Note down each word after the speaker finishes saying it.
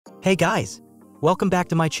Hey guys! Welcome back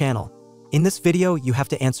to my channel. In this video, you have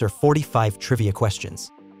to answer 45 trivia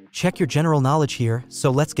questions. Check your general knowledge here,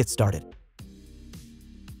 so let's get started.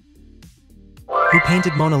 Who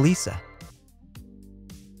painted Mona Lisa?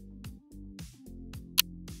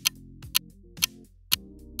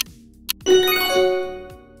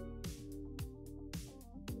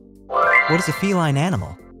 What is a feline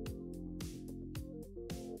animal?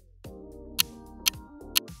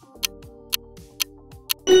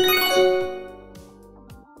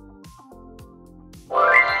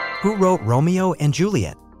 Who wrote Romeo and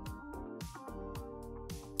Juliet?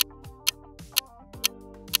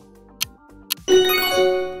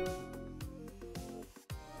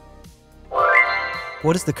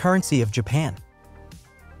 What is the currency of Japan?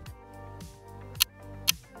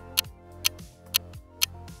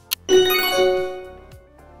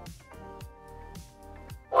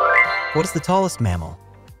 What is the tallest mammal?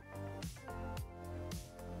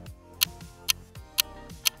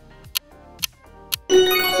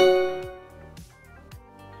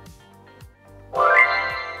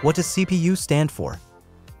 What does CPU stand for?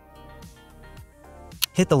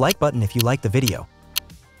 Hit the like button if you like the video.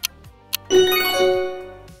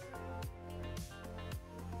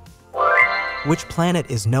 Which planet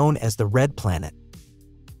is known as the Red Planet?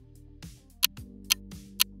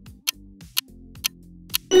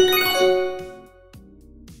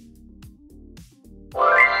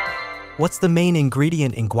 What's the main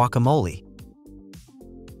ingredient in guacamole?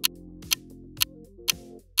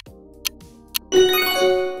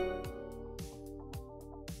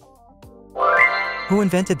 Who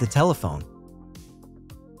invented the telephone?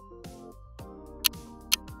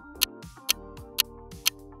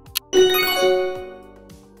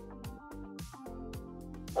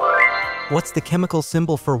 What's the chemical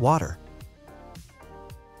symbol for water?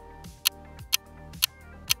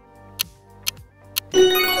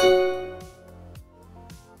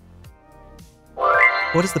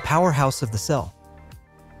 What is the powerhouse of the cell?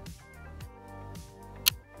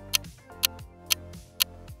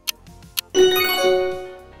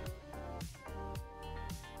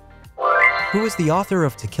 Who is the author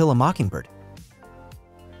of To Kill a Mockingbird?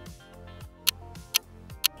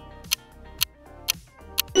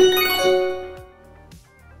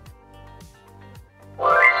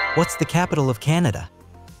 What's the capital of Canada?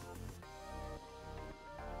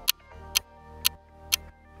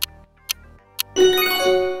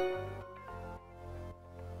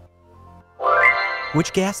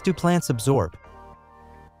 Which gas do plants absorb?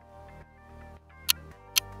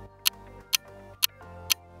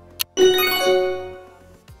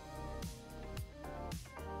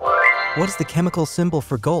 What is the chemical symbol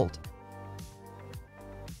for gold?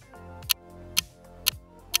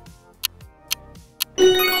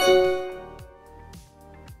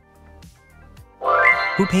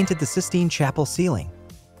 Who painted the Sistine Chapel ceiling?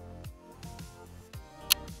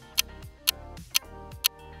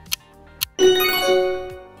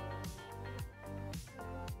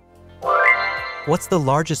 What's the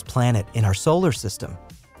largest planet in our solar system?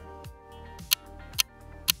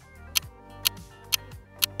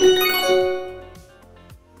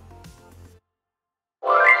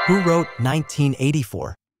 Who wrote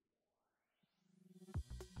 1984?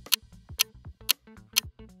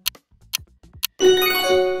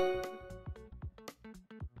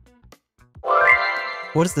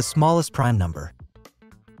 What is the smallest prime number?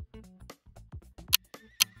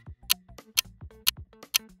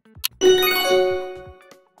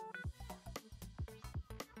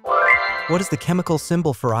 What is the chemical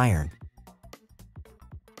symbol for iron?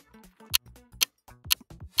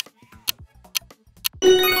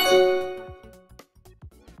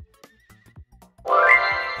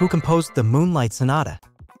 Who composed the Moonlight Sonata?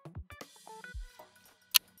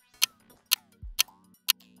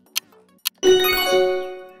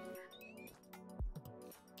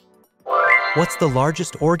 What's the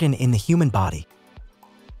largest organ in the human body?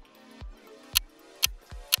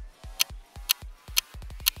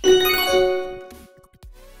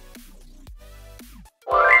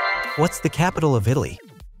 What's the capital of Italy?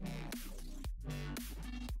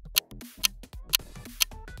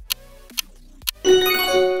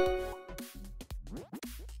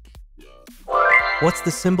 What's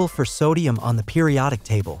the symbol for sodium on the periodic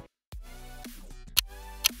table?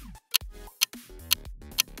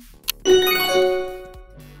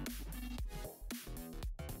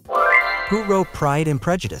 Who wrote Pride and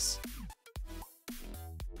Prejudice?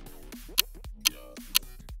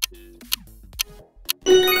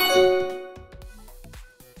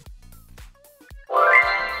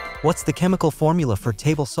 What's the chemical formula for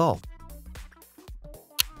table salt?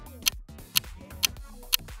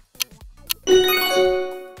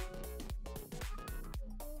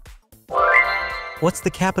 What's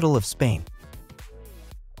the capital of Spain?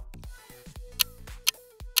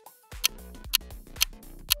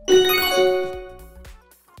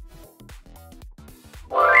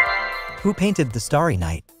 Who painted The Starry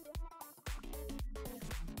Night?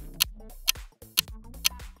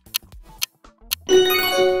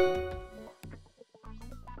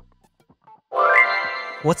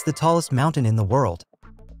 What's the tallest mountain in the world?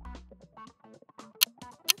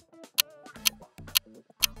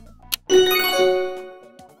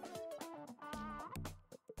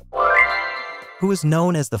 Who is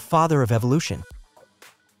known as the father of evolution?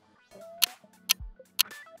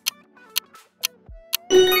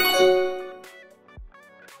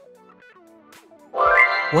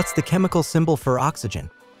 What's the chemical symbol for oxygen?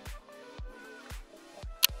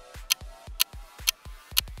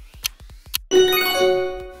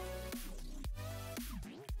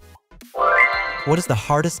 What is the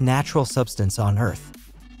hardest natural substance on Earth?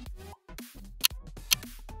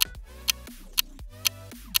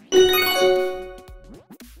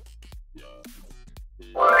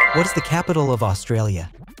 What is the capital of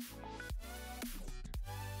Australia?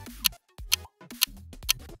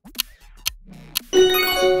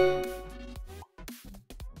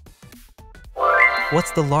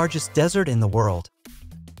 What's the largest desert in the world?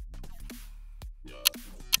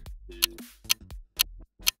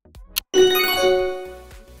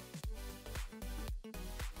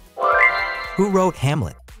 Who wrote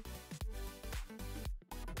Hamlet?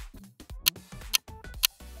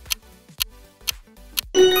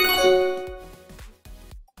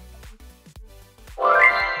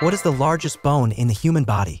 What is the largest bone in the human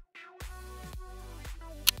body?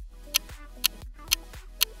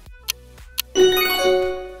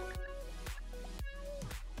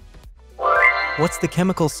 What's the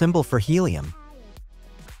chemical symbol for helium?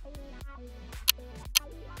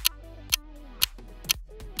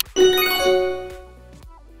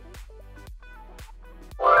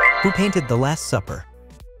 Who painted The Last Supper?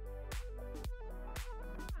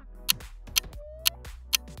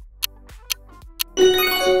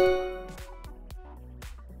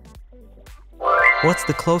 What's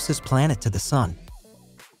the closest planet to the Sun?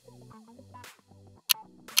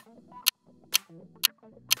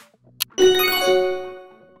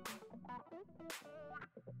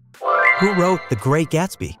 Who wrote The Great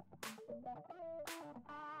Gatsby?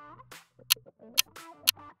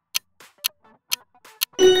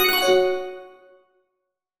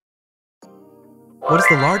 What is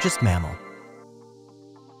the largest mammal?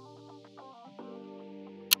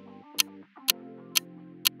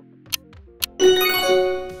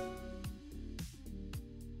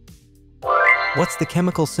 What's the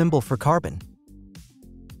chemical symbol for carbon?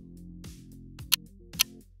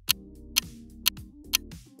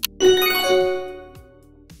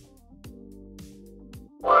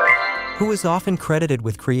 Who is often credited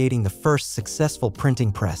with creating the first successful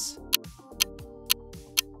printing press?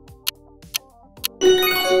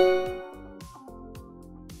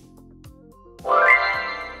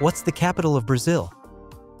 What's the capital of Brazil?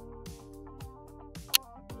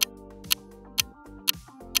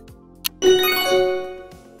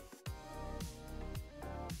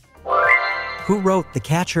 Who wrote The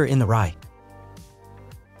Catcher in the Rye?